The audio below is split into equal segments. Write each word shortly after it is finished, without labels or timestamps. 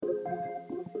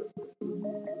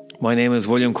My name is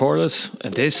William Corless,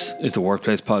 and this is the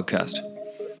Workplace Podcast.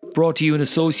 Brought to you in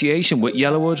association with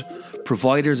Yellowwood,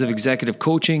 providers of executive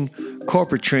coaching,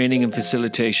 corporate training and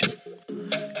facilitation.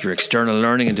 Your external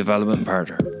learning and development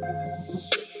partner.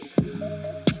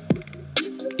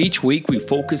 Each week we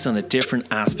focus on a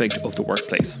different aspect of the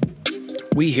workplace.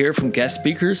 We hear from guest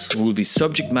speakers who will be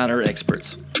subject matter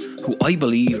experts, who I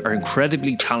believe are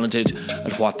incredibly talented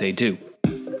at what they do.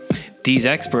 These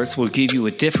experts will give you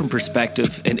a different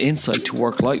perspective and insight to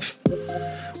work life,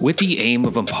 with the aim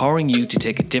of empowering you to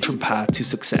take a different path to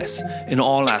success in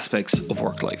all aspects of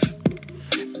work life.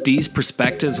 These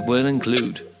perspectives will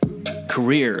include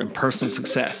career and personal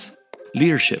success,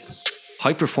 leadership,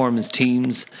 high-performance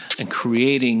teams, and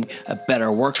creating a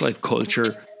better work-life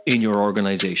culture in your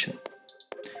organisation.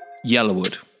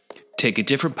 Yellowwood, take a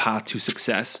different path to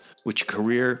success with your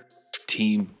career,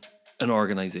 team, and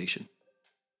organisation.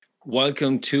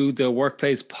 Welcome to the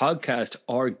Workplace Podcast.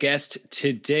 Our guest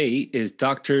today is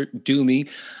Dr. Dumi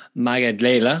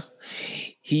Magadlela.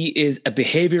 He is a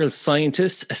behavioral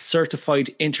scientist, a certified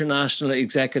international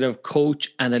executive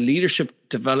coach, and a leadership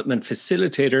development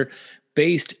facilitator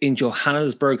based in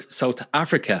Johannesburg, South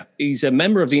Africa. He's a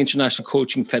member of the International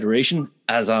Coaching Federation,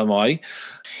 as am I.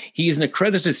 He is an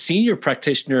accredited senior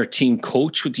practitioner team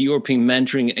coach with the European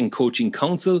Mentoring and Coaching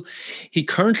Council. He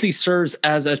currently serves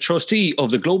as a trustee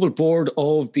of the global board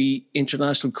of the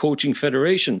International Coaching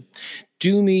Federation.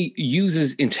 Dumi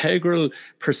uses integral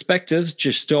perspectives,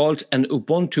 Gestalt and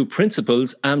Ubuntu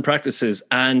principles and practices,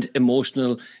 and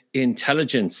emotional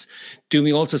intelligence.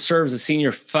 Dumi also serves as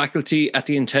senior faculty at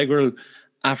the Integral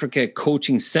Africa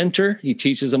Coaching Center. He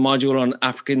teaches a module on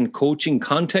African coaching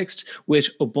context with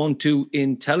Ubuntu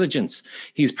Intelligence.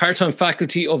 He's part-time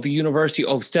faculty of the University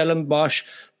of Stellenbosch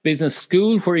Business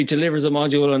School, where he delivers a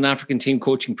module on African team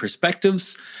coaching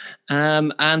perspectives.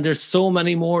 And there's so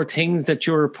many more things that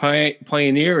you're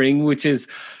pioneering, which is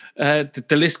the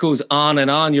list goes on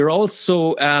and on. You're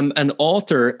also an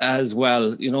author as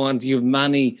well, and you have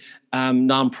many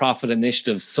non-profit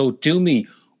initiatives. So Dumi,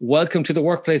 welcome to the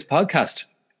Workplace Podcast.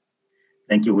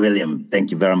 Thank you, William.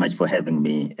 Thank you very much for having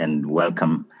me, and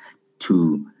welcome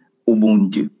to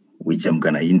Ubuntu, which I'm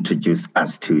going to introduce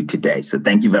us to today. So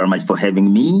thank you very much for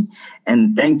having me,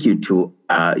 and thank you to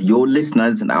your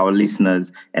listeners and our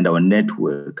listeners and our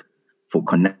network for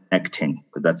connecting,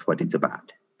 because that's what it's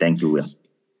about. Thank you, Will.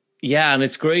 Yeah, and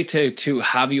it's great to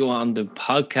have you on the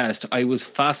podcast. I was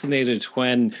fascinated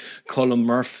when Colin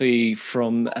Murphy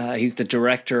he's the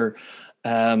director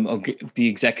of the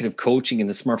executive coaching in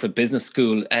the Smurfit Business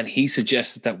School, and he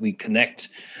suggested that we connect,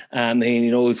 and he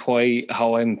knows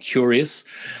how I'm curious,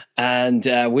 and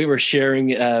we were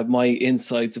sharing my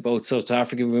insights about South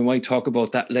Africa. We might talk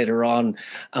about that later on.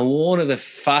 And one of the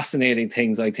fascinating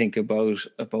things I think about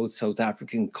South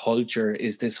African culture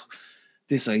is this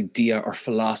idea or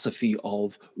philosophy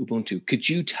of Ubuntu. Could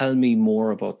you tell me more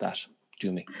about that,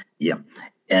 Dumi? Yeah,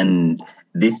 and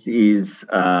this is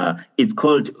it's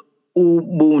called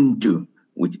Ubuntu,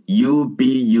 which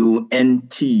Ubuntu,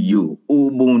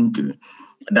 Ubuntu.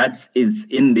 That is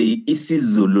in the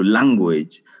isiZulu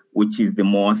language, which is the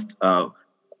most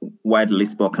widely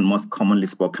spoken, most commonly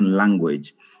spoken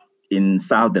language in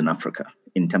Southern Africa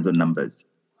in terms of numbers.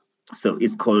 So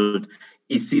it's called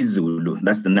isiZulu.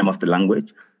 That's the name of the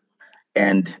language.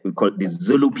 And we call it the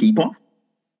Zulu people.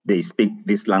 They speak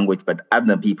this language, but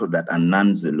other people that are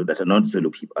non-Zulu, that are not Zulu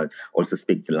people, also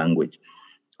speak the language.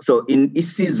 So in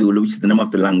isiZulu, which is the name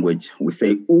of the language, we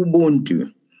say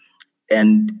Ubuntu.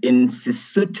 And in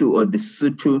Sesotho or the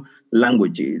Sotho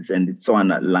languages and the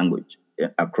Tswana language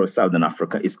across Southern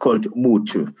Africa, it's called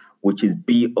Botho, which is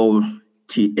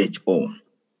B-O-T-H-O.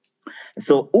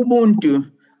 So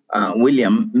Ubuntu,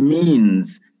 William,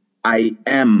 means I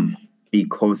am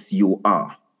because you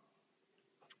are.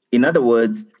 In other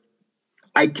words,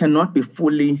 I cannot be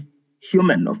fully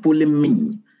human or fully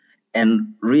me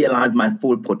and realize my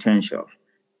full potential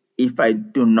if I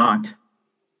do not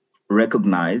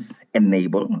recognize,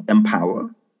 enable, empower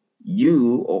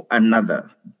you or another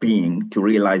being to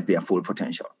realize their full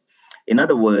potential. In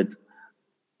other words,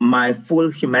 my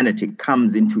full humanity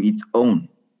comes into its own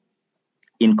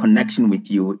in connection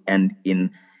with you and in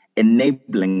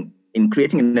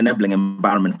creating an enabling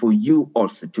environment for you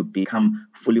also to become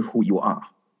fully who you are.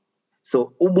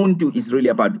 So Ubuntu is really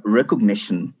about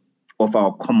recognition of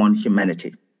our common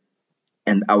humanity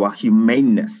and our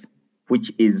humaneness,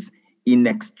 which is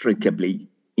inextricably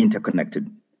interconnected.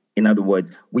 In other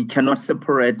words, we cannot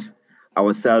separate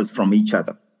ourselves from each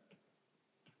other.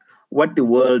 What the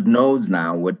world knows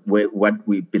now, what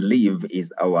we believe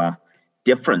is our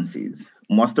differences,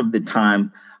 most of the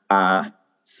time are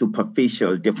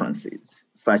superficial differences,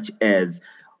 such as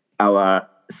our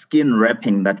skin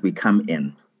wrapping that we come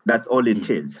in. That's all it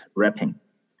is, wrapping.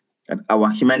 And our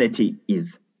humanity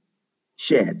is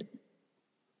shared.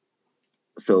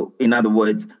 So in other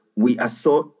words, we are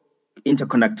so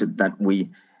interconnected that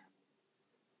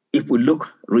if we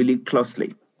look really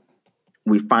closely,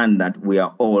 we find that we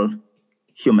are all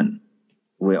human.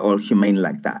 We're all humane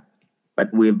like that.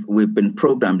 But we've been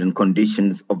programmed in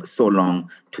conditions of so long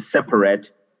to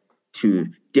separate, to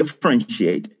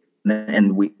differentiate,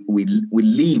 and we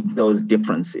leave those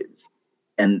differences.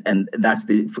 And that's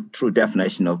the true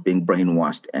definition of being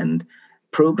brainwashed and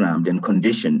programmed and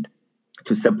conditioned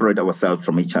to separate ourselves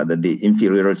from each other, the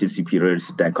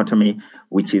inferiority-superiority dichotomy,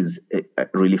 which is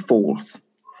really false.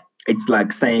 It's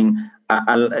like saying,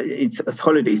 it's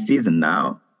holiday season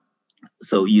now,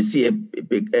 so you see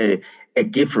a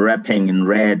gift wrapping in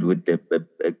red with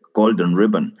a golden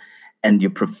ribbon, and you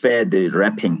prefer the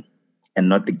wrapping and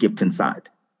not the gift inside.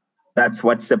 That's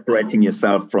what separating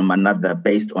yourself from another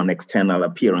based on external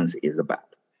appearance is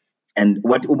about. And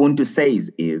what Ubuntu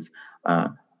says is,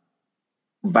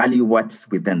 value what's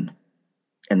within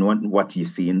and what you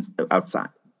see outside.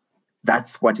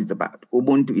 That's what it's about.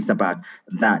 Ubuntu is about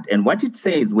that. And what it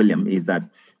says, William, is that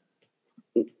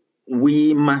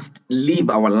we must live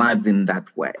our lives in that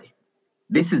way.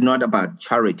 This is not about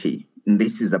charity.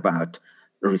 This is about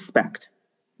respect.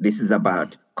 This is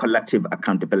about collective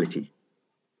accountability.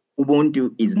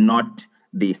 Ubuntu is not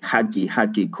the huggy,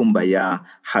 kumbaya,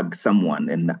 hug someone,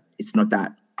 and it's not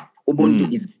that.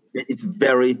 Ubuntu it's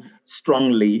very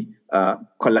strongly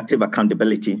collective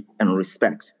accountability and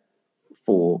respect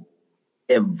for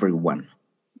everyone,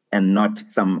 and not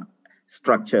some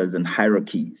structures and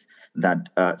hierarchies that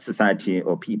society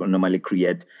or people normally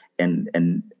create and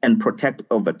protect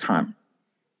over time.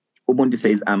 Ubuntu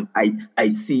says, I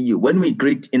see you. When we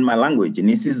greet in my language, in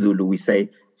isiZulu, we say,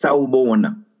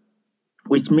 Sawubona,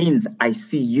 which means I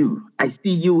see you. I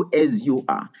see you as you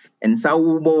are. And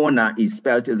Sawubona is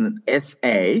spelled as an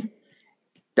S-A-W-U-B-O-N-A.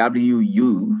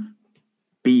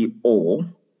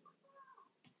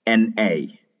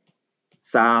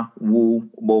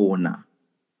 Sawubona.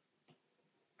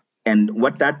 And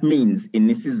what that means in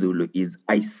isiZulu is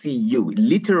I see you. It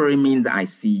literally means I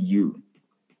see you,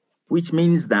 which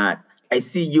means that I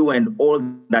see you and all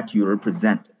that you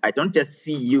represent. I don't just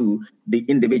see you, the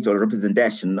individual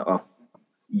representation of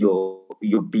your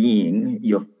being,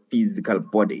 your physical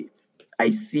body.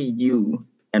 I see you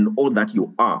and all that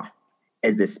you are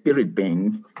as a spirit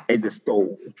being, as a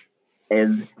soul,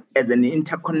 as an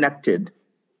interconnected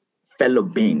fellow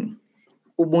being.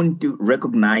 Ubuntu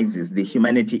recognizes the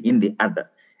humanity in the other.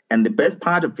 And the best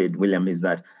part of it, William, is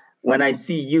that when I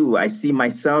see you, I see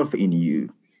myself in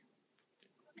you.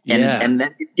 And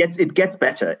then it gets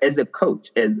better. As a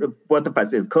coach, as both of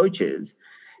us as coaches,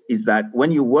 is that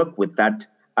when you work with that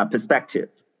perspective,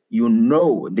 you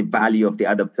know the value of the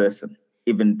other person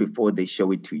even before they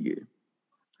show it to you.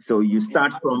 So you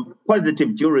start from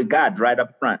positive due regard right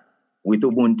up front with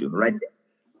Ubuntu, right there.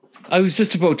 I was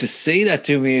just about to say that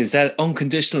to me, is that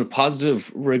unconditional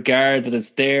positive regard that it's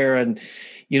there. And,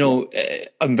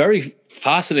 I'm very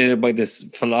fascinated by this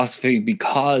philosophy,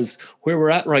 because where we're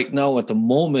at right now at the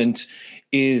moment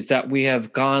is that we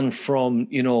have gone from,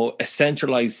 a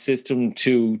centralized system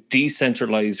to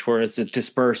decentralized, where it's a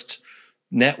dispersed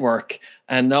network.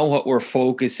 And now what we're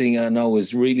focusing on now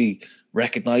is really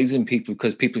recognizing people,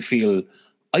 because people feel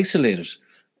isolated.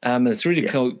 And it's really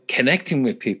connecting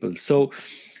with people. So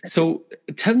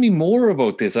tell me more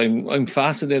about this. I'm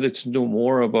fascinated to know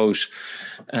more about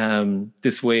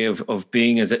this way of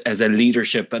being as a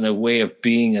leadership and a way of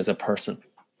being as a person.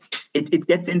 It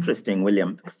gets interesting,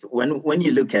 William. When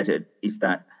you look at it, is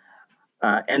that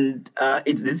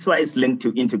this is why it's linked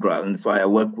to Integral, and that's why I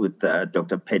work with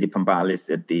Dr. Paddy Pambalis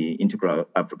at the Integral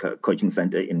Africa Coaching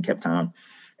Center in Cape Town,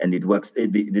 and it works.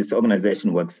 This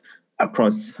organization works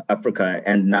across Africa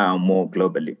and now more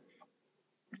globally,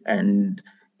 and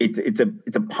it's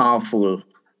a powerful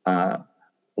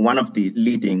one of the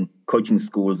leading coaching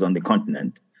schools on the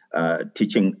continent,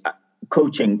 teaching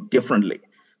coaching differently,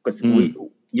 because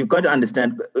you've got to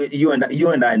understand, you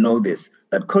and I know this,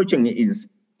 that coaching is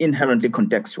inherently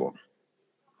contextual.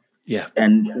 Yeah.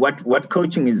 And what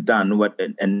coaching is done,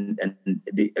 and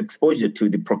the exposure to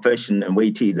the profession and way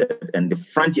it is, and the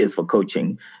frontiers for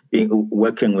coaching,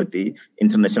 working with the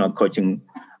International Coaching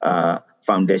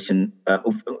Foundation,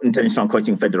 International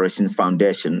Coaching Federation's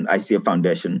foundation, ICF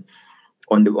Foundation,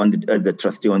 as a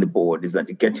trustee on the board, is that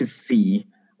you get to see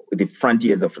the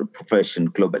frontiers of the profession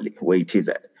globally, where it is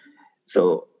at.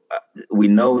 So we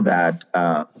know that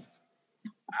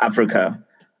Africa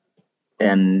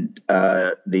and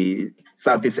the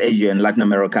Southeast Asia and Latin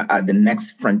America are the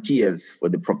next frontiers for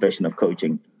the profession of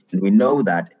coaching. And we know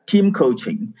that team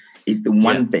coaching is the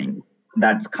one thing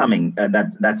that's coming,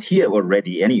 that's here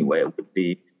already anyway, with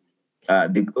the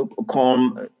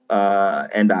Colm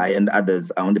and I and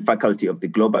others are on the faculty of the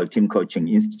Global Team Coaching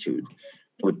Institute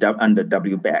under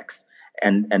WBEX.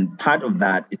 And part of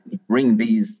that is to bring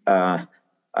these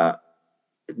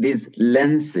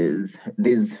lenses,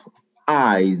 these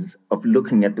eyes of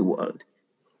looking at the world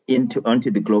onto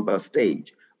the global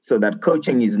stage, so that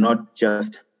coaching is not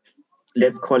just,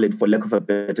 let's call it, for lack of a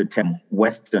better term,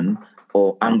 Western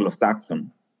or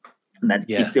Anglo-Saxon, that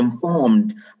it's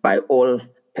informed by all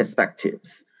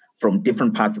perspectives from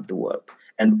different parts of the world.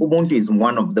 And Ubuntu is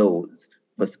one of those.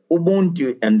 Because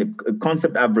Ubuntu, and the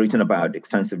concept I've written about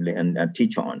extensively and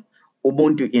teach on,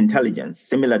 Ubuntu Intelligence,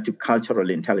 similar to cultural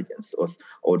intelligence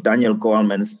or Daniel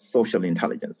Goleman's social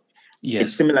intelligence. Yes.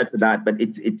 It's similar to that, but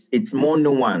it's more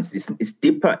nuanced. It's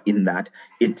deeper in that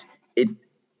it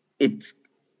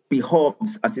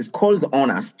behoves us, it calls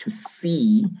on us to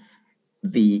see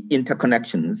the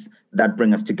interconnections that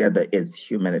bring us together as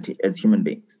humanity, as human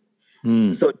beings.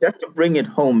 So just to bring it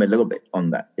home a little bit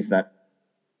on that, is that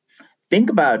think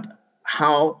about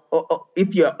how,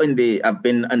 if you're I've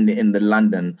been in the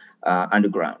London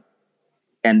Underground,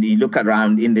 and you look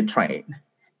around in the train,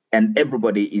 and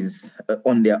everybody is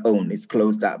on their own, it's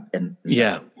closed up. And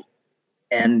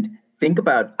think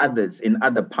about others in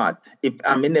other parts. If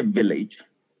I'm in a village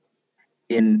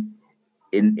in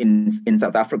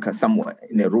South Africa somewhere,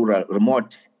 in a rural,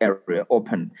 remote area,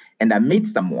 open, and I meet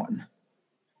someone,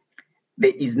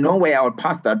 there is no way I would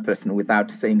pass that person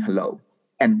without saying hello,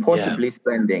 and possibly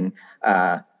spending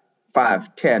 5,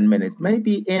 10 minutes,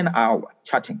 maybe an hour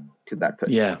chatting to that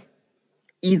person.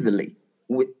 Easily,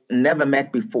 never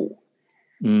met before.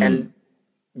 And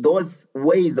those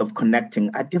ways of connecting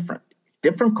are different. It's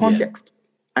different context,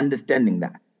 understanding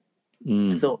that.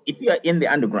 So if you're in the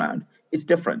underground, it's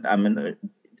different. I mean,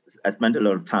 I spent a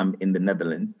lot of time in the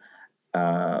Netherlands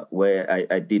where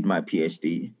I did my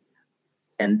PhD,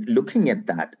 and looking at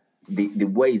that, the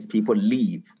ways people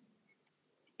live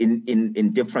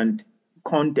in different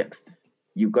contexts,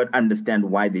 you've got to understand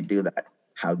why they do that,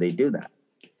 how they do that.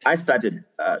 I started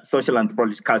social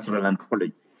anthropology, cultural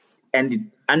anthropology,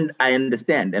 and I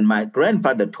understand, and my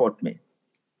grandfather taught me,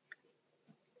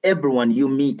 everyone you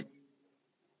meet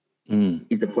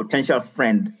is a potential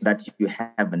friend that you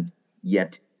haven't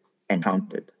yet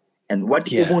encountered. And what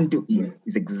Ubuntu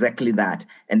is exactly that.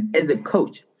 And as a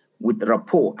coach with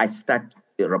rapport, I start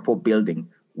the rapport building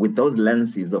with those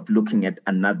lenses of looking at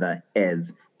another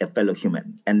as a fellow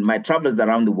human. And my travels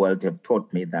around the world have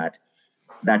taught me that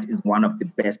that is one of the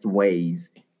best ways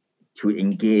to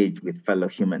engage with fellow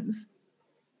humans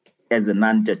as a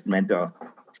non-judgmental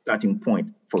starting point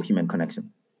for human connection.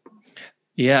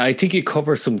 Yeah, I think you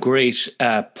cover some great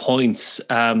points.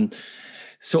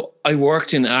 So I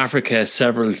worked in Africa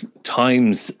several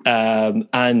times,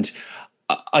 and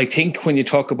I think when you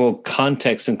talk about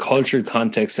context and cultural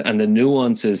context and the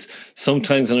nuances,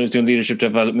 sometimes when I was doing leadership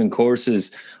development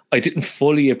courses, I didn't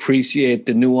fully appreciate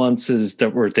the nuances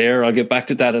that were there. I'll get back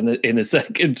to that in a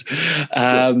second.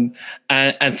 And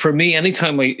for me,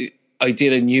 anytime I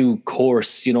did a new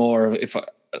course, or if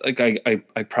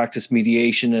I practice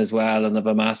mediation as well, and have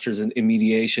a master's in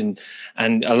mediation,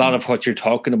 and a lot of what you're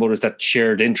talking about is that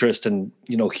shared interest and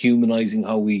humanizing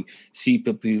how we see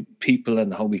people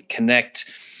and how we connect.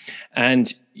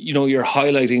 And you're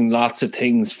highlighting lots of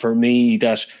things for me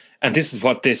that, and this is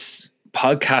what this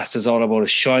podcast is all about,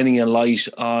 is shining a light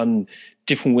on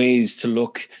different ways to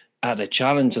look at a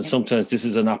challenge. And sometimes this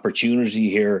is an opportunity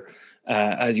here,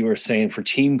 as you were saying, for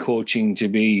team coaching to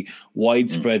be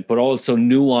widespread, but also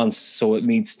nuanced, so it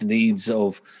meets the needs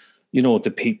of,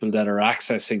 the people that are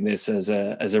accessing this as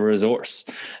a resource.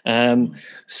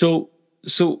 So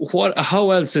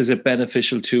how else is it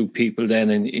beneficial to people then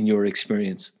in your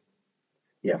experience?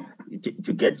 Yeah,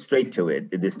 to get straight to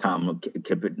it this time, I'll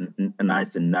keep it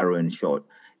nice and narrow and short.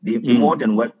 The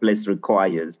modern workplace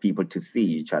requires people to see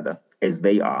each other as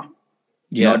they are,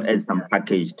 not as some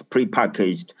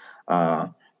prepackaged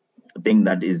thing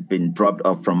that is been dropped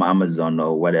off from Amazon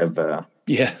or whatever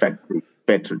factory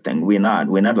thing. We're not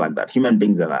like that. Human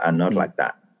beings are not like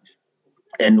that.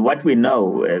 And what we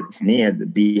know, me as a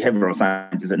behavioral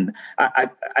scientist, and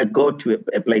I go to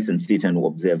a place and sit and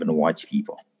observe and watch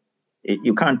people.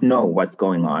 You can't know what's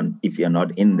going on if you're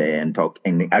not in there and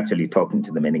actually talking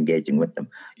to them and engaging with them.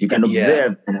 You can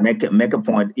observe and make a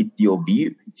point. It's your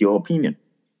view. It's your opinion.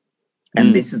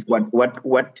 And this is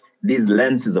what these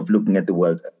lenses of looking at the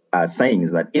world are saying,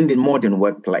 is that in the modern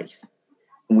workplace,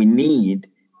 we need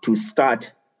to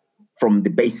start from the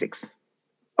basics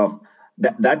of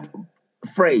that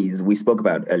phrase we spoke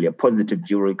about earlier, positive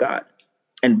due regard,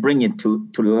 and bring it to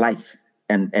life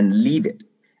and leave it,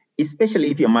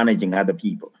 especially if you're managing other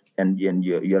people and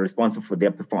you're responsible for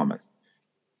their performance.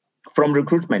 From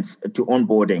recruitments to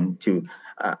onboarding to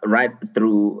right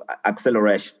through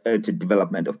accelerated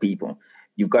development of people,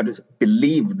 you've got to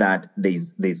believe that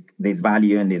there's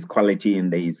value and there's quality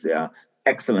and there's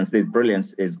excellence, there's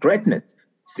brilliance, there's greatness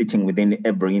sitting within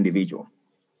every individual.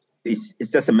 It's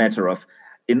just a matter of,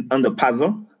 on the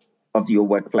puzzle of your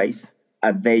workplace,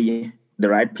 are they the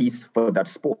right piece for that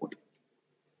sport?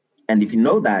 And if you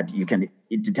know that, you can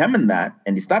determine that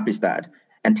and establish that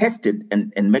and test it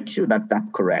and make sure that that's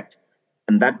correct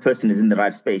and that person is in the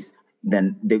right space,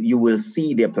 then you will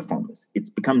see their performance.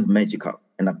 It becomes magical,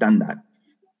 and I've done that.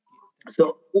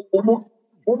 So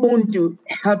Ubuntu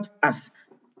helps us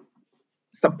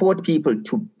support people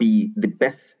to be the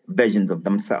best versions of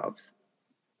themselves.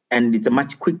 And it's a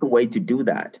much quicker way to do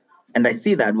that. And I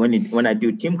see that when I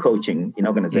do team coaching in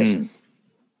organizations,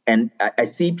 and I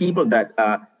see people that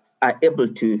are able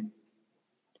to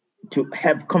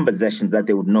have conversations that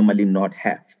they would normally not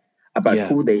have about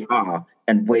who they are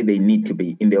and where they need to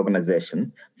be in the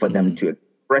organization for them to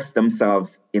express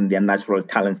themselves in their natural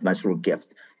talents, natural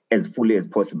gifts as fully as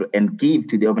possible and give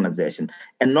to the organization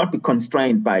and not be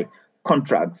constrained by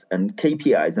contracts and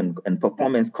KPIs and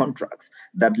performance contracts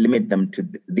that limit them to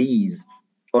these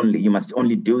only. You must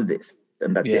only do this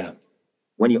and that's it.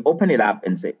 When you open it up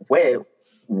and say, where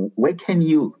can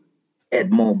you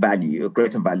add more value,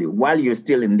 greater value, while you're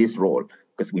still in this role,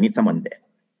 because we need someone there.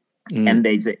 And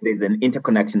there's an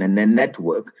interconnection and a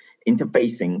network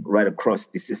interfacing right across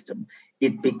the system.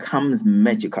 It becomes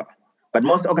magical. But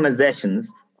most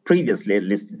organizations previously, at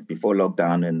least before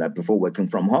lockdown and before working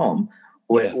from home,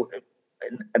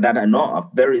 that I know of,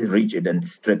 very rigid and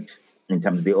strict in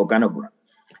terms of the organogram.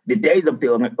 The days of the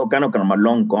organogram are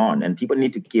long gone, and people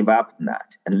need to give up on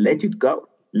that and let it go,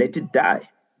 let it die.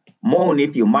 Mourn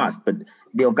if you must, but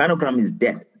the organogram is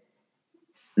dead.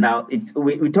 Now,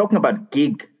 we're talking about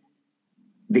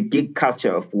the gig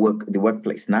culture of work, the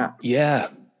workplace now. Yeah.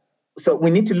 So we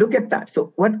need to look at that.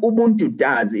 So what Ubuntu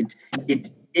does, it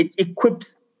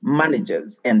equips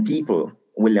managers and people,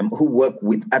 William, who work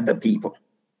with other people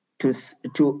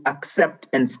to accept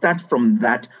and start from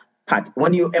that part.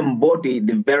 When you embody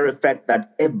the very fact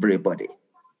that everybody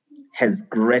has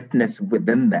greatness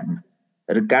within them,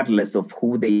 regardless of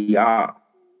who they are,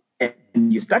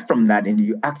 and you start from that and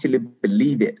you actually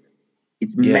believe it,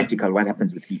 it's magical what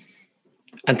happens with people.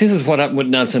 And this is what happened with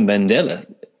Nelson Mandela.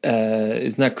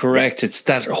 Isn't that correct? It's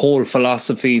that whole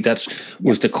philosophy that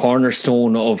was the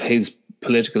cornerstone of his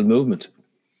political movement.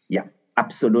 Yeah,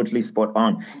 absolutely spot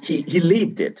on. He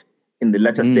lived it in the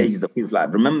latter stages of his life.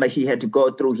 Remember, he had to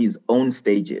go through his own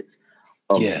stages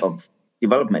of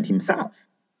development himself.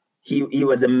 He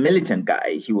was a militant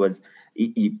guy.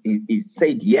 He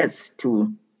said yes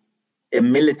to a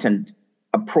militant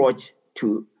approach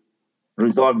to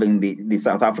resolving the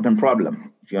South African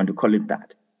problem, if you want to call it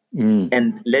that.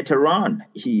 And later on,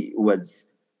 he was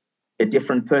a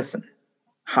different person,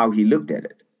 how he looked at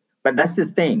it. But that's the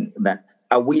thing, that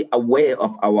are we aware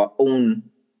of our own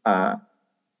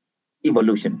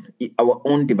evolution, our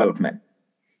own development?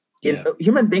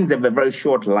 Human beings have a very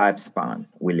short lifespan,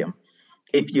 William.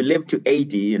 If you live to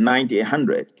 80, 90,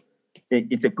 100,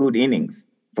 it's a good innings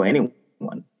for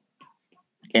anyone.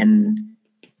 And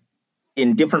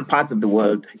in different parts of the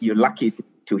world, you're lucky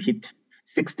to hit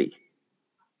 60.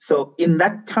 So in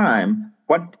that time,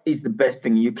 what is the best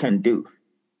thing you can do?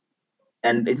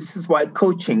 And this is why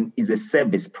coaching is a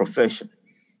service profession.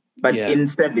 But in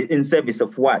service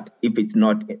of what, if it's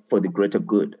not for the greater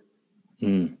good?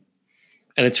 And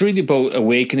it's really about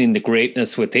awakening the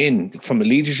greatness within, from a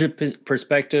leadership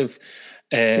perspective,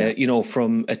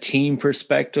 from a team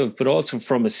perspective, but also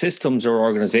from a systems or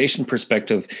organization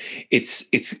perspective.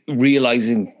 It's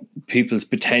realizing people's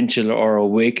potential or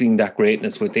awakening that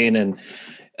greatness within. And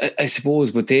I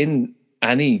suppose within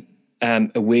any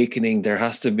awakening, there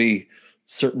has to be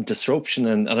certain disruption.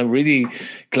 And I'm really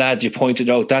glad you pointed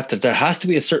out that there has to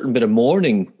be a certain bit of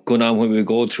mourning going on when we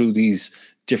go through these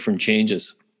different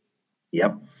changes.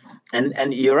 Yep.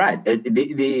 And you're right.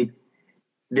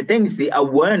 The thing is the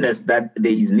awareness that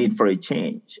there is need for a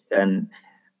change. And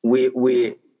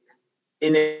we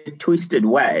in a twisted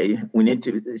way, we need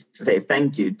to say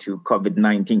thank you to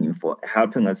COVID-19 for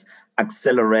helping us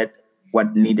accelerate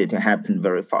what needed to happen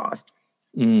very fast.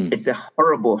 It's a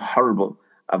horrible, horrible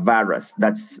virus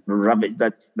that's rubbish.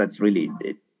 That's really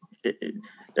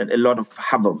a lot of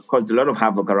havoc, caused a lot of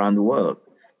havoc around the world.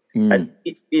 And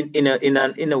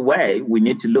in a way, we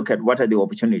need to look at what are the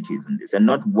opportunities in this and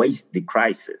not waste the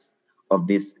crisis of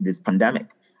this pandemic.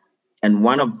 And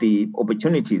one of the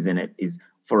opportunities in it is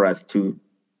for us to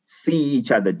see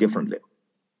each other differently.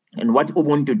 And what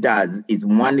Ubuntu does is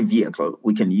one vehicle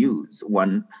we can use,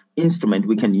 one instrument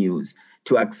we can use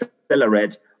to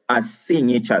accelerate us seeing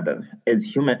each other as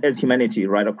humanity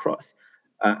right across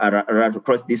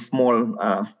this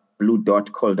small blue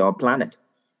dot called our planet,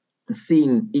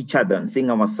 seeing each other and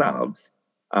seeing ourselves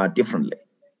differently,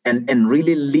 and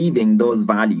really leaving those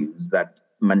values that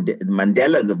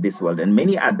Mandelas of this world and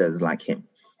many others like him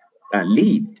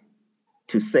lead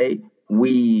to say,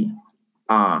 we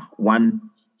are one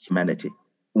humanity.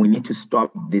 We need to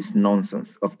stop this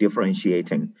nonsense of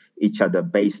differentiating each other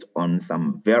based on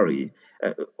some very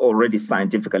already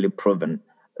scientifically proven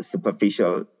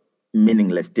superficial,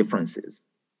 meaningless differences.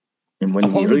 And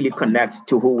when we really connect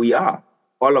to who we are,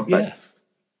 all of us,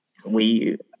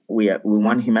 we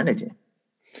want humanity.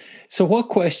 So what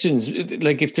questions,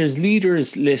 like if there's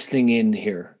leaders listening in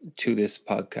here to this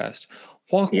podcast,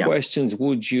 what questions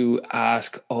would you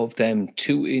ask of them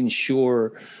to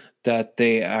ensure that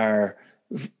they are,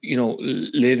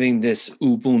 living this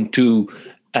Ubuntu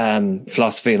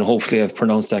philosophy? And hopefully I've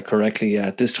pronounced that correctly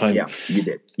at this time. Yeah,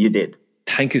 you did.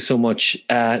 Thank you so much.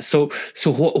 So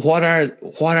what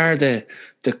are the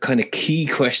kind of key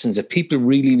questions that people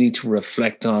really need to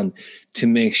reflect on to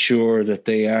make sure that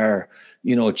they are,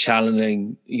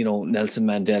 challenging, Nelson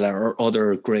Mandela or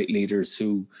other great leaders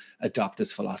who adopt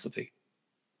this philosophy?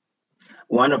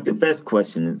 One of the first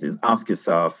questions is ask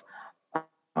yourself,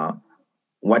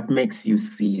 what makes you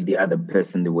see the other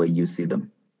person the way you see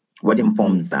them? What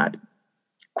informs that?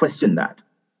 Question that.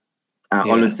 I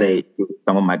always say to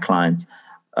some of my clients,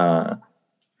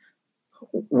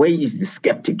 where is the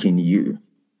skeptic in you?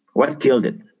 What killed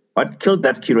it? What killed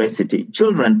that curiosity?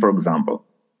 Children, for example,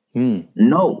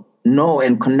 know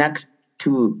and connect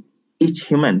to each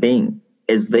human being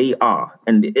as they are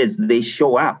and as they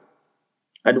show up.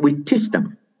 And we teach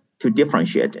them to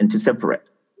differentiate and to separate.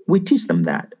 We teach them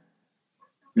that.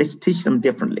 Let's teach them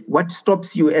differently. What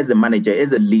stops you as a manager,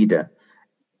 as a leader,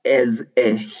 as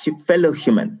a fellow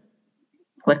human?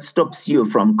 What stops you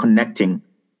from connecting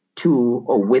to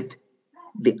or with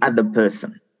the other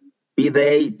person? Be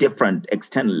they different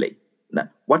externally?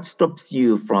 What stops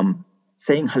you from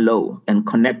saying hello and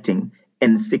connecting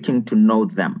and seeking to know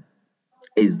them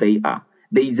as they are?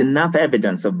 There is enough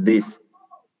evidence of this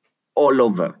all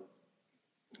over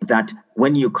that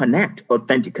when you connect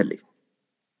authentically,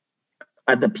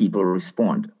 other people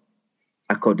respond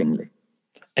accordingly.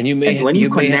 And when you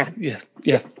connect, when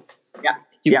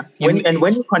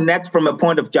you connect from a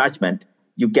point of judgment,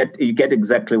 you get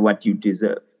exactly what you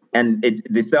deserve, and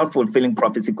the self-fulfilling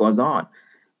prophecy goes on.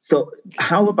 So,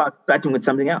 how about starting with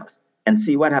something else and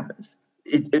see what happens?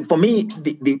 For me,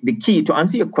 the key to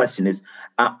answer your question is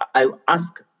I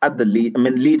ask other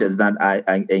leaders that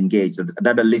I engage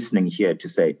that are listening here to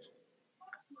say,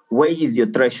 where is your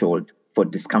threshold for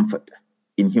discomfort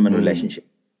in human relationship?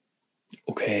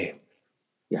 Okay.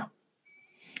 Yeah.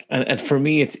 And for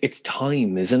me, it's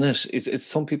time, isn't it? It's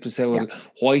some people say, well,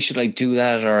 why should I do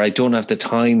that? Or I don't have the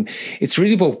time. It's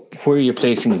really about where you're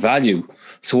placing value.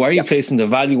 So are you placing the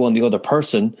value on the other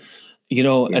person,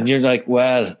 and you're like,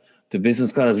 well, the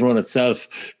business got to run itself,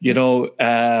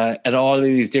 and all of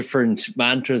these different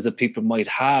mantras that people might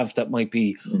have that might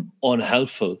be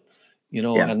unhelpful,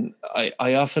 and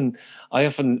I often,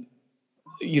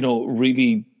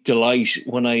 really delight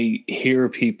when I hear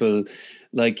people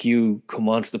like you come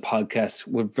onto the podcast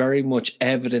with very much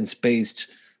evidence-based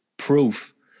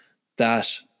proof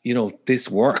that, this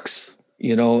works,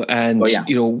 and,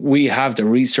 we have the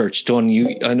research done.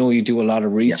 I know you do a lot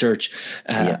of research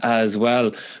as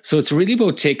well. So it's really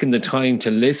about taking the time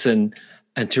to listen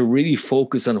and to really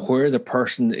focus on where the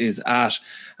person is at.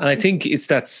 And I think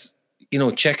that's,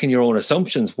 checking your own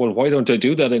assumptions. Well, why don't I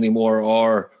do that anymore?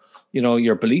 Or,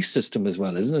 your belief system as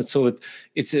well, isn't it? So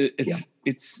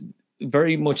it's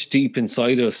very much deep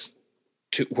inside us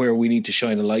to where we need to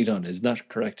shine a light on. Is that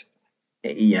correct?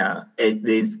 Yeah,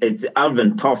 it's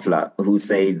Alvin Toffler who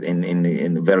says in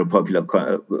a very popular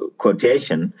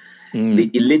quotation,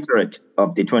 the illiterate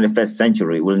of the 21st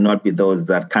century will not be those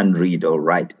that can't read or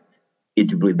write.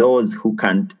 It will be those who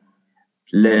can't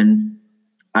learn,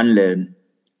 unlearn,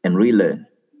 and relearn.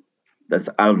 That's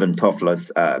Alvin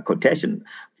Toffler's quotation.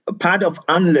 A part of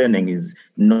unlearning is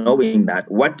knowing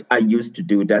that what I used to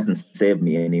do doesn't serve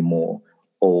me anymore,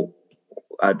 or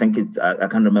I think I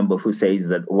can't remember who says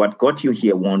that what got you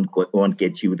here won't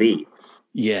get you there.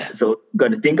 Yeah. So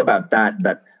got to think about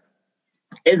that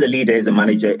as a leader, as a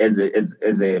manager, as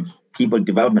a people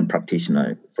development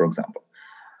practitioner, for example,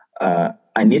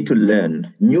 I need to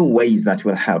learn new ways that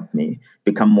will help me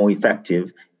become more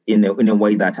effective in a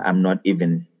way that I'm not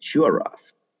even sure of.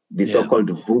 The so-called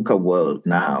VUCA world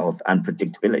now of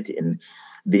unpredictability, and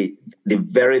the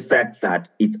very fact that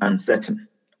it's uncertain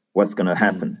what's going to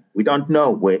happen. We don't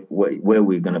know where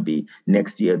we're going to be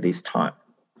next year this time.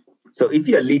 So if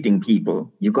you're leading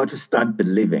people, you got to start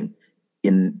believing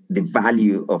in the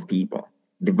value of people,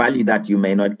 the value that you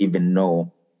may not even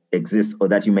know exists or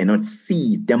that you may not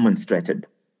see demonstrated.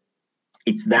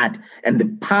 It's that, and the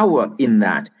power in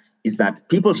that is that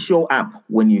people show up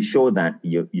when you show that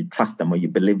you trust them, or you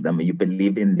believe them, or you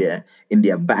believe in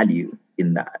their value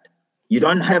in that. You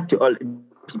don't have to,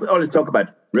 people always talk about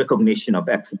recognition of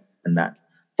excellence and that.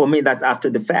 For me, that's after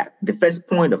the fact. The first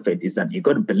point of it is that you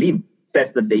got to believe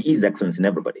first that there is excellence in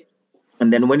everybody.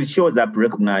 And then when it shows up,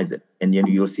 recognize it, and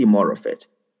you'll see more of it.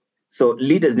 So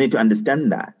leaders need to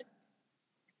understand that.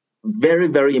 Very,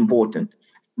 very important.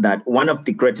 That one of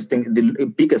the greatest things, the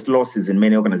biggest losses in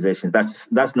many organizations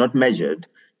that's not measured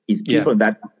is people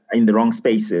that are in the wrong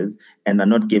spaces and are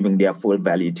not giving their full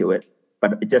value to it,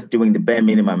 but just doing the bare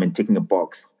minimum and ticking a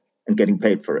box and getting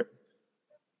paid for it.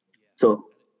 So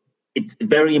it's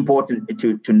very important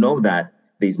to know that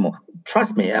there's more.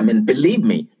 Trust me, I mean, believe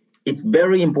me, it's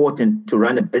very important to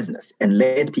run a business and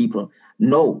let people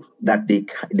know that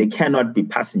they cannot be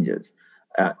passengers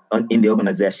in the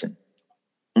organization.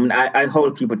 I mean, I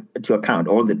hold people to account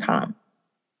all the time,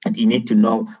 and you need to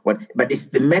know what. But it's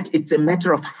a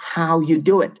matter of how you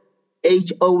do it.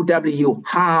 HOW,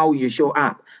 how you show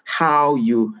up, how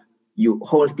you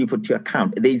hold people to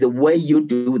account. There's a way you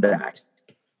do that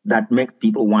makes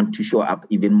people want to show up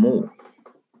even more,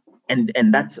 and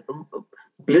that's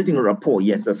building a rapport.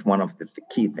 Yes, that's one of the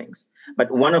key things.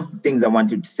 But one of the things I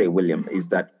wanted to say, William, is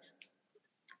that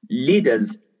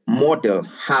leaders model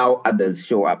how others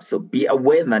show up. So be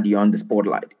aware that you're on the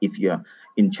spotlight if you're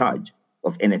in charge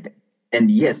of anything. And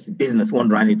yes, business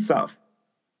won't run itself,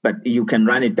 but you can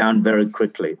run it down very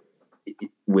quickly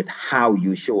with how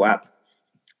you show up,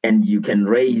 and you can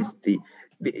raise the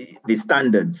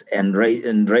standards and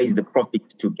raise the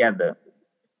profits together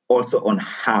also on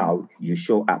how you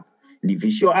show up. And if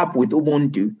you show up with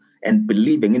Ubuntu and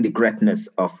believing in the greatness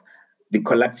of the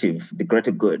collective, the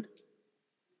greater good,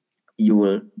 you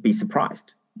will be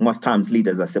surprised. Most times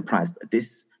leaders are surprised, but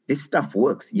this stuff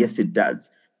works. Yes, it does.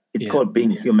 It's called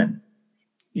being human.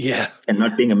 Yeah. And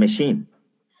not being a machine.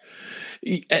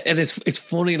 And it's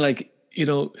funny, like, you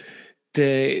know,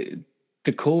 the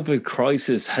COVID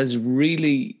crisis has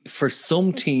really, for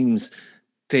some teams,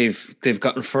 they've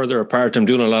gotten further apart. I'm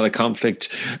doing a lot of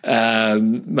conflict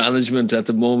management at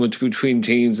the moment between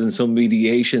teams and some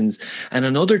mediations. And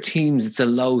in other teams, it's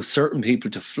allowed certain people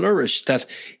to flourish, that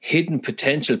hidden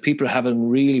potential, people having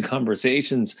real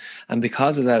conversations. And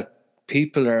because of that,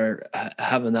 people are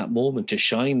having that moment to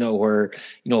shine now, where,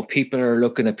 you know, people are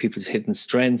looking at people's hidden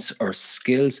strengths or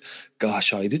skills.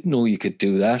 Gosh, I didn't know you could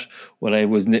do that. When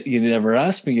you never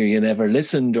asked me, or you never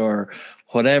listened, or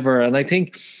whatever. And I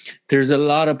think there's a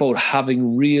lot about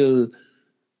having real,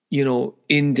 you know,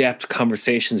 in-depth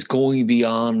conversations, going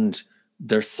beyond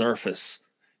their surface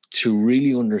to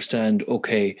really understand,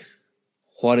 okay,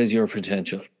 what is your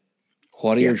potential?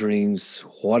 What are your dreams?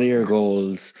 What are your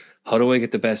goals? How do I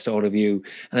get the best out of you?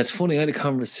 And it's funny, I had a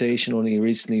conversation only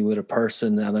recently with a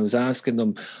person, and I was asking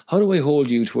them, how do I hold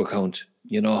you to account?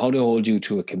 You know, how do I hold you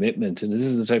to a commitment? And this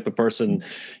is the type of person,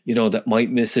 you know, that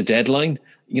might miss a deadline,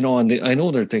 you know, and I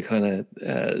know that they kind of,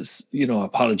 you know,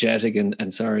 apologetic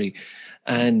and sorry.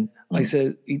 And I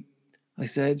said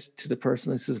to the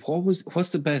person, I says, what's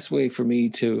the best way for me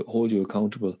to hold you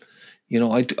accountable? You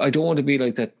know, I don't want to be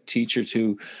like that teacher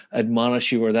to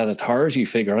admonish you, or that authority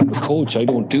figure. I'm a coach. I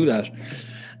don't do that.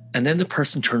 And then the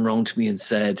person turned around to me and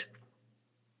said,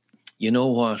 you know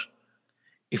what?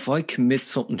 If I commit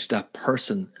something to that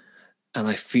person and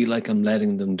I feel like I'm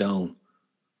letting them down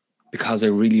because I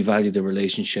really value the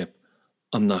relationship,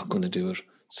 I'm not going to do it.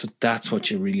 So that's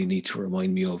what you really need to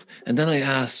remind me of. And then I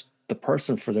asked the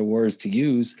person for their words to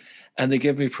use, and they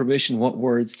gave me permission what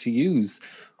words to use.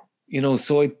 You know,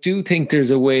 so I do think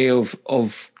there's a way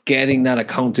of getting that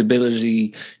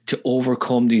accountability to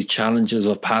overcome these challenges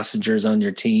of passengers on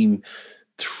your team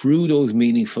through those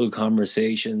meaningful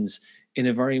conversations in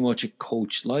a very much a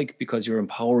coach-like, because you're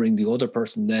empowering the other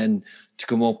person then to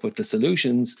come up with the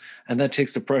solutions, and that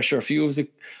takes the pressure off you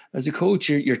as a coach.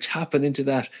 You're tapping into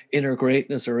that inner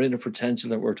greatness or inner potential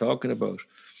that we're talking about.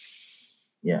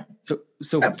 Yeah. So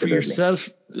for yourself,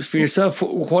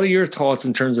 what are your thoughts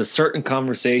in terms of certain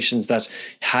conversations that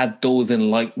had those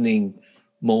enlightening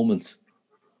moments?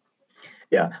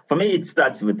 Yeah, for me, it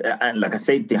starts with, and like I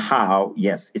said, the how.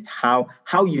 Yes, it's how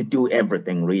you do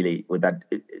everything. Really, with that,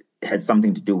 it has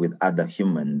something to do with other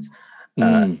humans.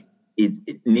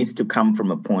 It needs to come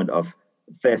from a point of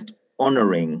first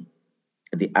honoring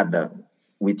the other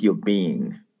with your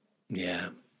being. Yeah.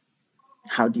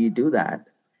 How do you do that?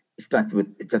 It starts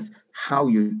with just how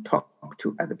you talk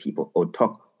to other people or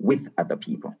talk with other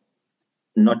people,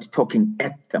 not talking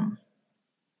at them,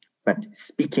 but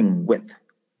speaking with.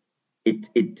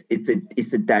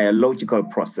 It's a dialogical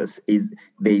process.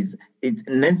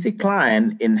 Nancy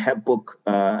Klein in her book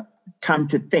Time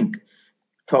to Think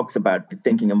talks about the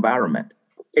thinking environment.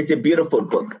 It's a beautiful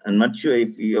book. I'm not sure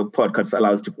if your podcast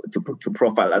allows to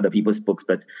profile other people's books,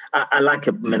 but I like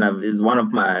it. I mean, it's one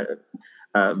of my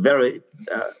very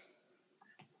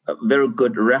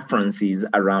good references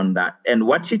around that. And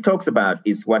what she talks about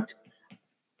is what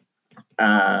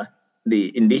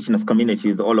the indigenous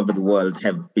communities all over the world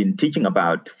have been teaching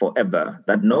about forever,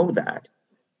 that know that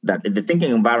the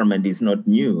thinking environment is not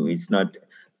new. It's not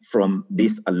from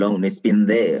this alone. It's been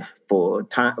there for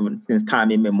time, since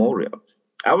time immemorial.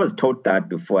 I was taught that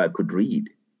before I could read,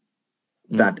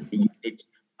 that it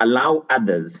allow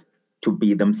others to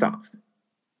be themselves.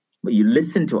 But you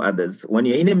listen to others. When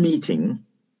you're in a meeting,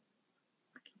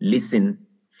 listen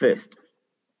first.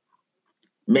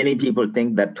 Many people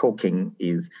think that talking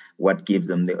is what gives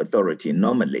them the authority.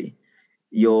 Normally,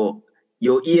 your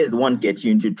ears won't get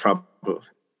you into trouble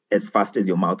as fast as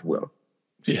your mouth will.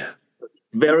 Yeah.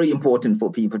 It's very important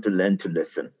for people to learn to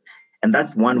listen. And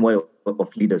that's one way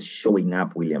of leaders showing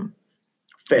up, William.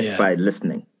 First, by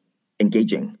listening,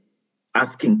 engaging,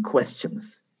 asking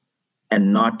questions,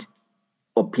 and not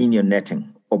opining.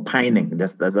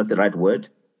 That's that the right word?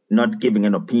 Not giving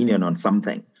an opinion on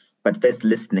something, but first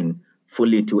listening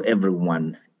fully to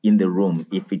everyone in the room,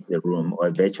 if it's a room or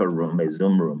a virtual room, a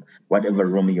Zoom room, whatever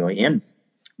room you're in.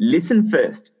 Listen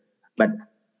first, but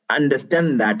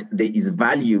understand that there is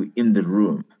value in the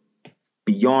room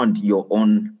beyond your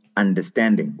own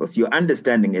understanding. Because your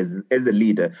understanding as a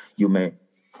leader, you may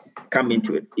come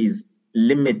into it, is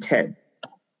limited.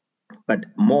 But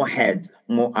more heads,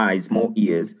 more eyes, more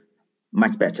ears,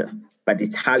 much better. But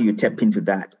it's how you tap into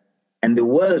that. And the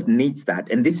world needs that.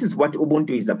 And this is what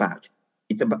Ubuntu is about.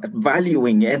 It's about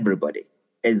valuing everybody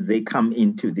as they come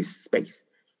into this space.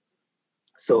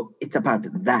 So it's about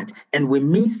that. And we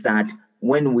miss that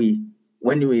when we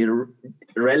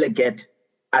relegate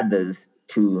others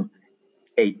to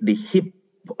the heap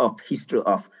of history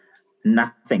of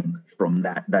nothing from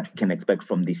that we can expect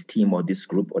from this team or this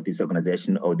group or this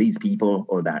organization or these people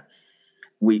or that.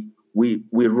 We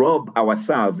rob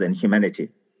ourselves and humanity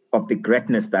of the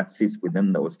greatness that sits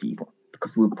within those people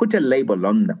because we put a label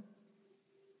on them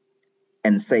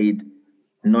and said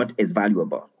not as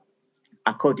valuable.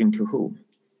 According to who?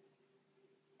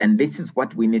 And this is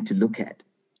what we need to look at,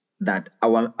 that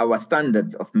our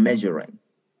standards of measuring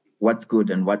what's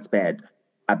good and what's bad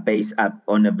are based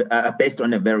on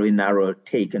a very narrow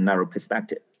take, a narrow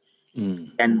perspective.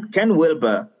 And Ken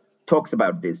Wilber talks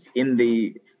about this in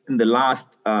the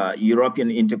last European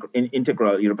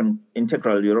European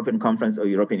Conference or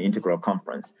European Integral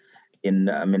Conference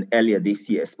earlier this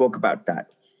year. Spoke about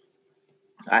that.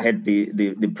 I had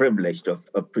the privilege of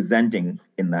presenting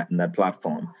in that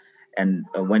platform. And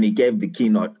when he gave the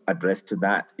keynote address to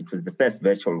that, it was the first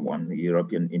virtual one, the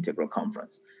European Integral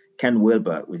Conference. Ken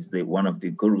Wilber, who is one of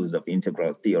the gurus of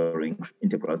integral theory,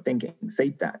 integral thinking,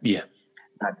 said that. Yeah.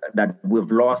 That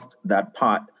we've lost that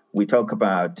part. We talk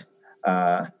about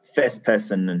first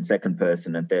person and second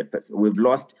person and third person. We've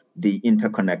lost the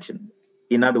interconnection.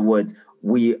 In other words,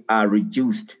 we are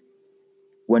reduced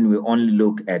when we only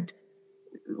look at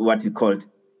what is called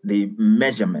the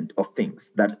measurement of things,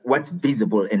 that what's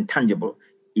visible and tangible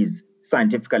is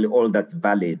scientifically all that's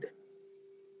valid.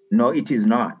 No, it is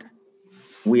not.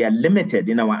 We are limited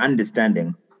in our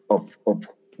understanding of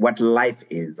what life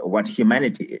is or what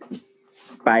humanity is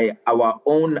by our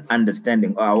own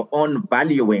understanding, or our own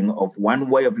valuing of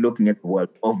one way of looking at the world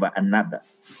over another.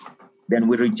 Then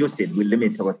we reduce it, we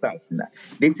limit ourselves in that.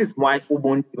 This is why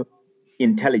Ubuntu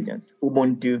Intelligence,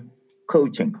 Ubuntu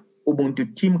coaching,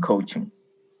 Ubuntu team coaching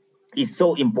is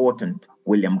so important,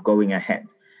 William, going ahead.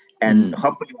 And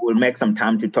hopefully we'll make some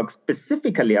time to talk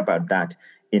specifically about that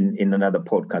in another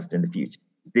podcast in the future.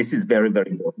 This is very,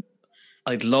 very important.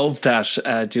 I'd love that,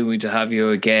 Dumi, to have you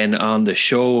again on the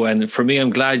show. And for me, I'm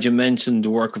glad you mentioned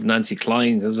the work of Nancy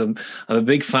Klein, because I'm a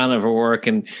big fan of her work.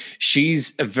 And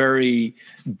she's a very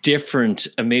different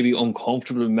and maybe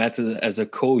uncomfortable method as a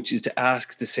coach is to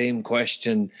ask the same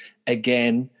question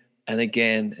again and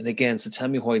again and again. So tell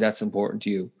me why that's important to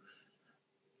you.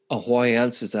 why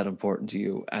else is that important to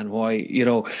you, and why,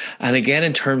 and again,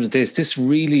 in terms of this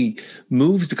really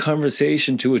moves the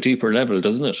conversation to a deeper level,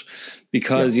 doesn't it?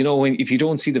 Because, if you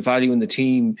don't see the value in the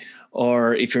team,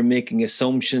 or if you're making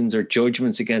assumptions or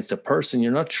judgments against a person,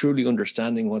 you're not truly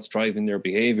understanding what's driving their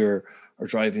behavior or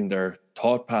driving their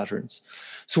thought patterns.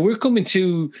 So we're coming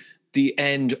to the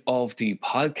end of the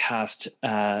podcast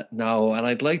now, and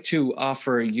I'd like to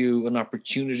offer you an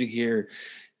opportunity here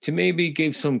to maybe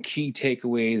give some key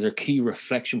takeaways or key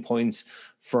reflection points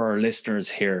for our listeners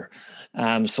here.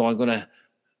 So I'm going to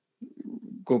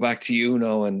go back to you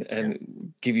now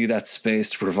and give you that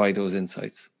space to provide those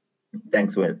insights.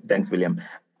 Thanks, William.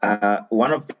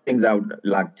 One of the things I would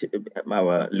like to,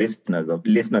 our listeners of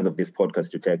this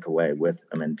podcast to take away with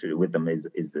them is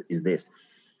this: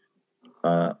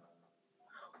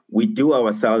 we do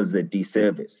ourselves a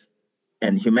disservice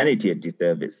and humanity a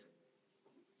disservice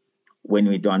when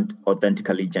we don't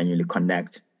authentically, genuinely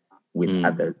connect with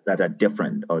others that are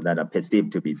different or that are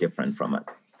perceived to be different from us.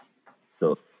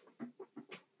 So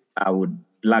I would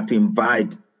like to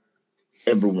invite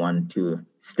everyone to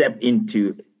step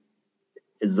into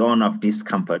a zone of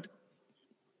discomfort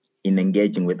in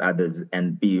engaging with others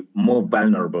and be more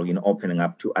vulnerable in opening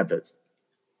up to others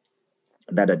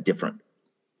that are different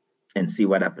and see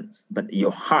what happens. But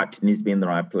your heart needs to be in the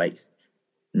right place,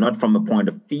 not from a point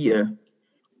of fear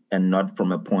and not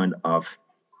from a point of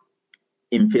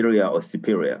inferior or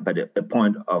superior, but a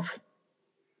point of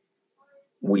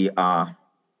we are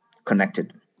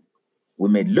connected. We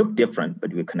may look different,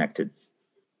 but we're connected.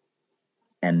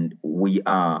 And we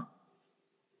are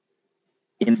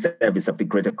in service of the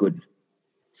greater good,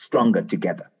 stronger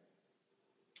together.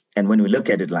 And when we look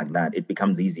at it like that, it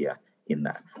becomes easier in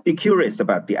that. Be curious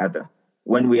about the other.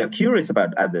 When we are curious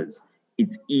about others,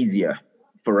 it's easier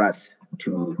for us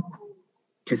to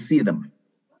see them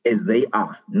as they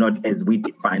are, not as we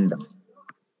define them.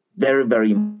 Very,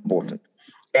 very important.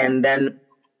 And then,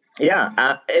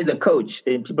 as a coach,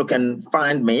 people can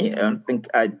find me. I think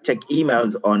I check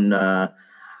emails on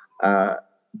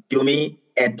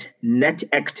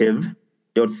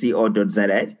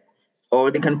dumi@netactive.co.za,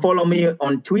 or they can follow me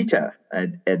on Twitter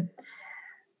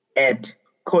at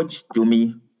Coach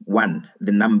Dumi 1,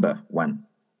 the number 1,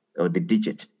 or the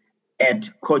digit, at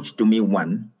Coach Dumi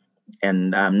 1.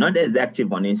 And I'm not as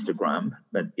active on Instagram,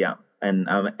 but and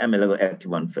I'm a little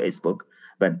active on Facebook.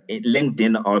 But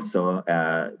LinkedIn also,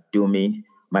 Dumi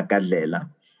Magadlela.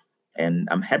 And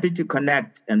I'm happy to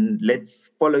connect, and let's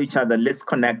follow each other. Let's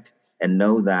connect and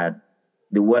know that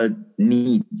the world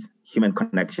needs human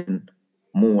connection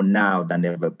more now than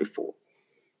ever before.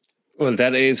 Well,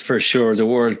 that is for sure. The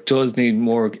world does need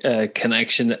more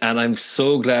connection, and I'm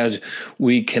so glad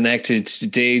we connected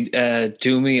today.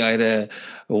 Dumi, I had a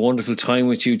wonderful time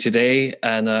with you today,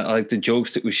 and I like the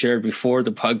jokes that we shared before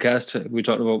the podcast. We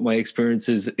talked about my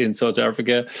experiences in South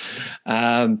Africa.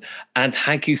 And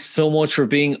thank you so much for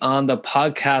being on the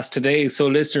podcast today. So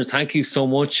listeners, thank you so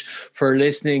much for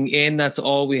listening in. That's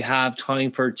all we have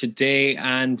time for today.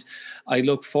 And I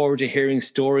look forward to hearing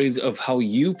stories of how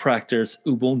you practice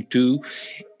Ubuntu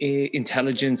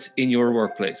Intelligence in your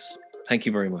workplace. Thank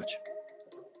you very much.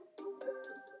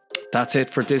 That's it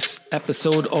for this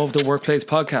episode of the Workplace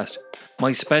Podcast.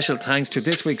 My special thanks to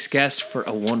this week's guest for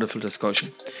a wonderful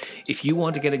discussion. If you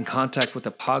want to get in contact with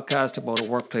the podcast about a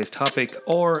workplace topic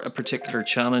or a particular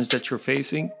challenge that you're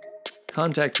facing,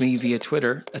 contact me via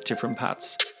Twitter at Different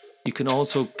Paths. You can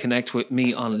also connect with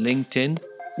me on LinkedIn,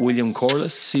 William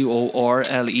Corless,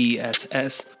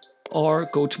 Corless, or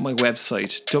go to my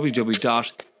website,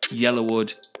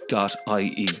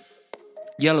 www.yellowwood.ie.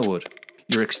 Yellowwood,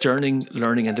 your external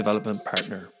learning and development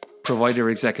partner. Provider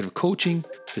executive coaching,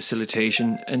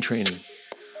 facilitation, and training.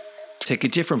 Take a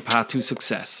different path to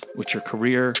success with your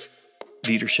career,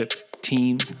 leadership,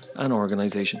 team, and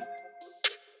organization.